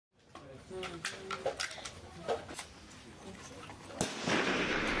The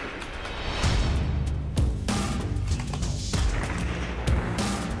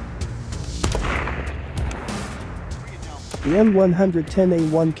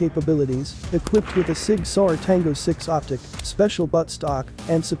M110A1 capabilities, equipped with a SIG Sauer Tango 6 optic, special buttstock,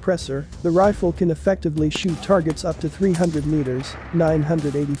 and suppressor, the rifle can effectively shoot targets up to 300 meters,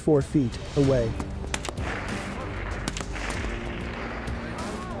 984 feet, away.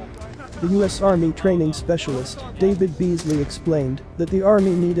 The U.S. Army training specialist, David Beasley, explained that the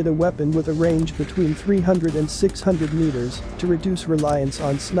Army needed a weapon with a range between 300 and 600 meters to reduce reliance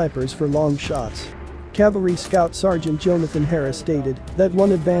on snipers for long shots. Cavalry Scout Sergeant Jonathan Harris stated that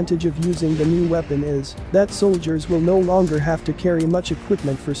one advantage of using the new weapon is that soldiers will no longer have to carry much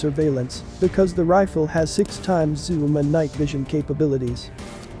equipment for surveillance because the rifle has 6 times zoom and night vision capabilities.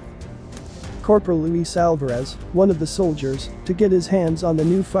 Corporal Luis Alvarez, one of the soldiers to get his hands on the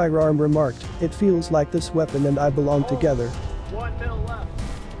new firearm, remarked, "It feels like this weapon and I belong together." 1 mil left.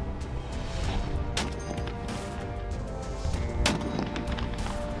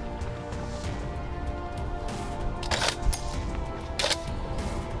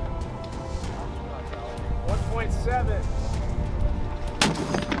 .7.